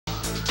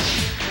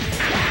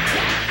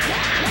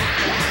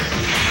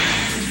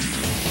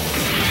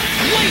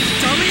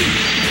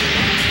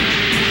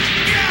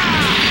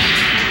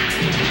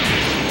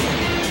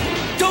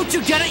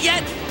you get it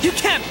yet? You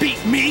can't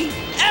beat me,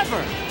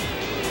 ever!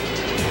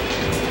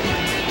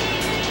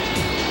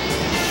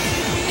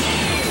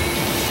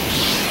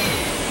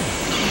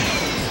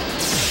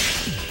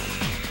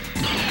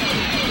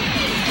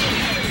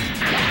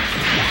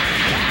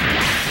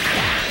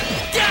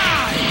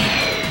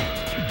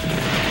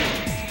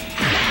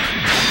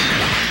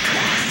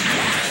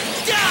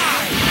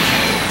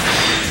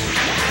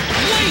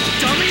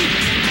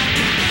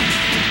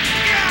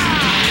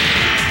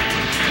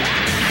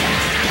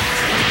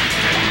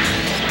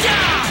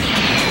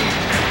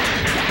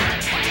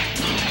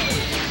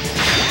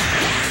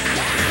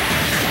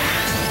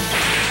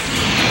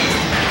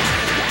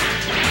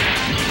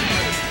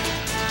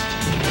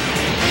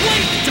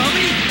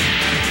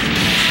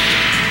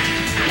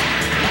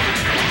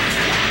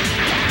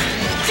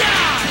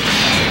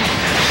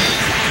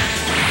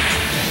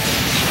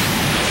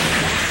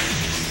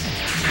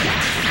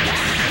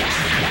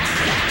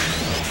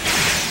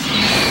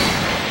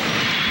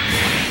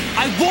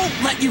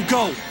 Let you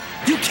go!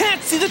 You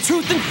can't see the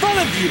truth in front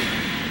of you!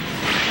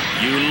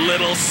 You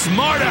little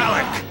smart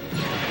aleck!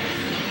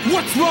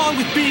 What's wrong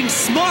with being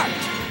smart?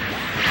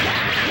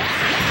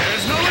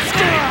 There's no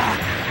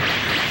escape!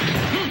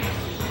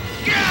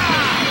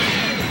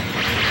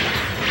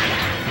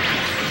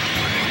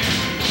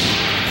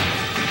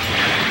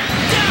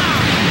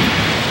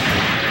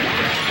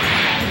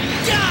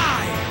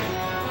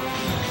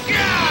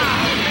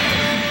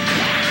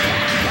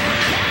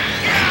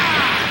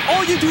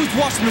 All you do is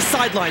watch from the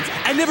sidelines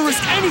and never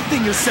risk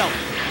anything yourself!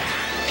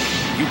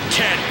 You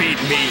can't beat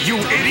me, you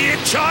idiot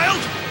child!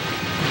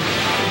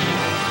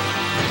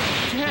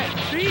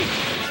 Can't beat?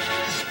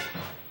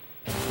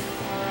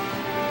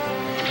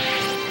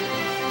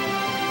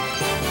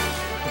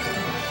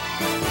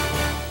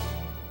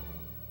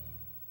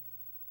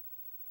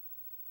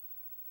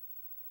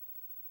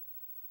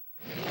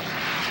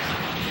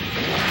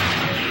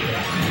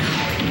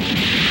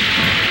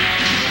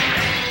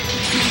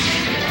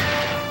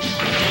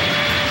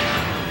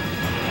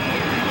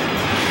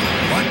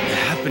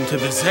 To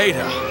the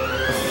Zeta.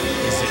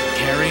 Is it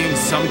carrying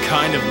some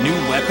kind of new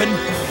weapon?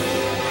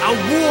 A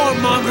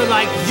warmonger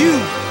like you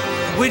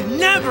would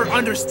never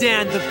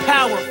understand the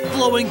power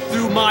flowing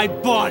through my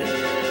body.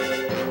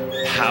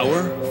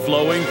 Power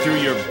flowing through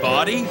your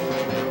body?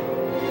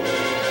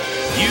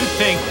 You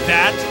think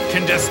that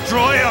can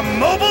destroy a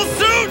mobile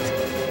suit?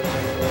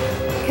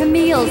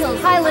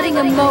 Camille's piloting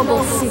a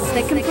mobile suit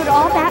that can put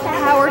all that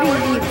power to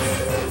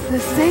use. The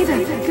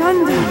Zeta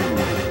Gundam.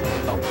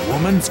 A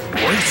woman's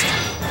voice?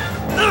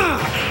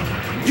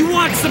 You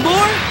want some more?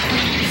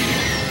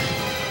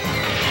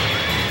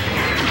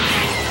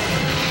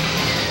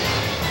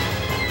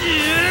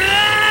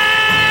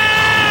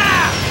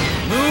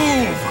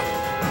 Move!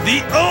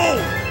 The O!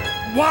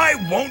 Why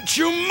won't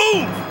you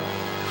move?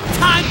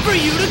 Time for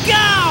you to go!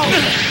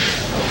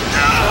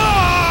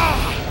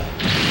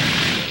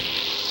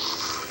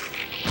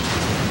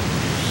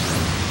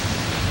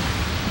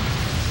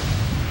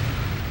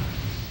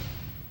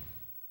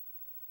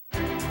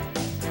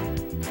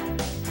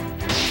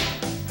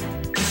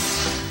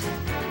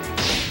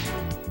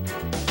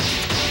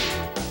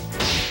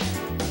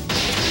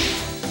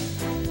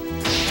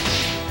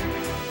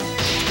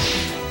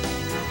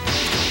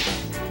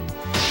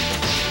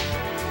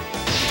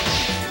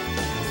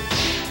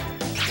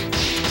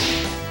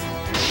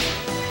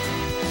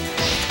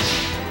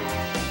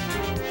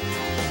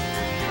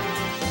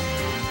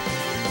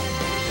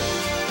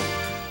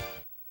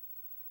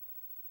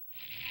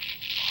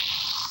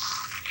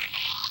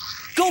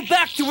 Go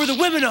back to where the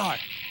women are!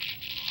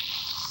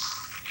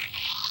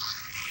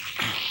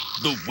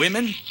 The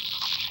women?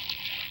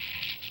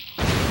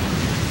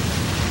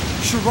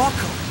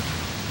 Shirako!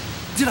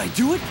 Did I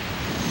do it?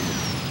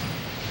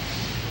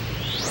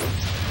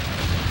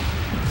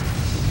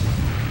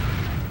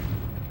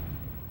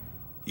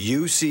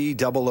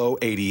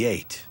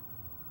 UC0088.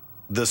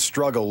 The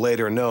struggle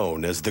later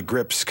known as the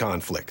Grips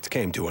conflict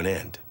came to an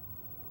end.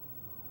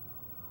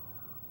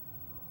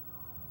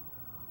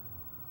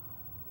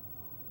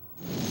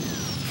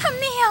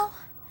 Camille!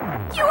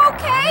 You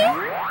okay?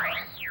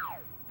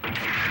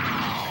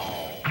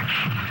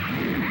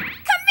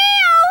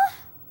 Camille!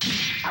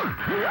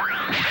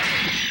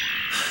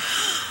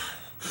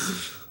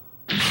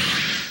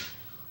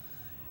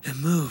 It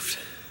moved.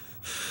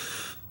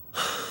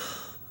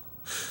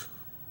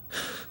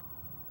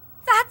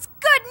 That's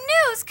good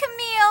news,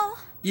 Camille!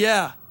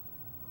 Yeah.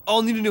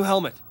 I'll need a new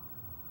helmet.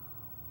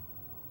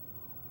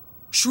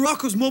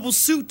 Shirako's mobile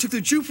suit took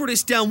the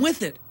Jufortis down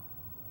with it.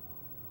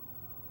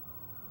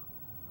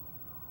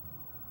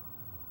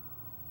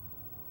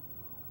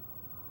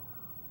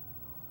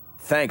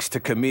 Thanks to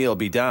Camille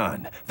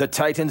Bidan, the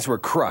Titans were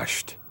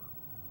crushed.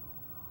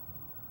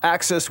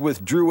 Axis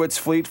withdrew its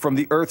fleet from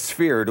the Earth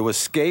sphere to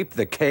escape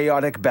the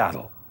chaotic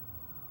battle.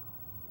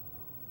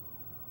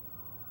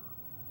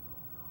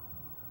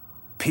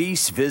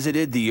 Peace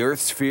visited the Earth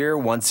sphere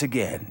once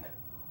again.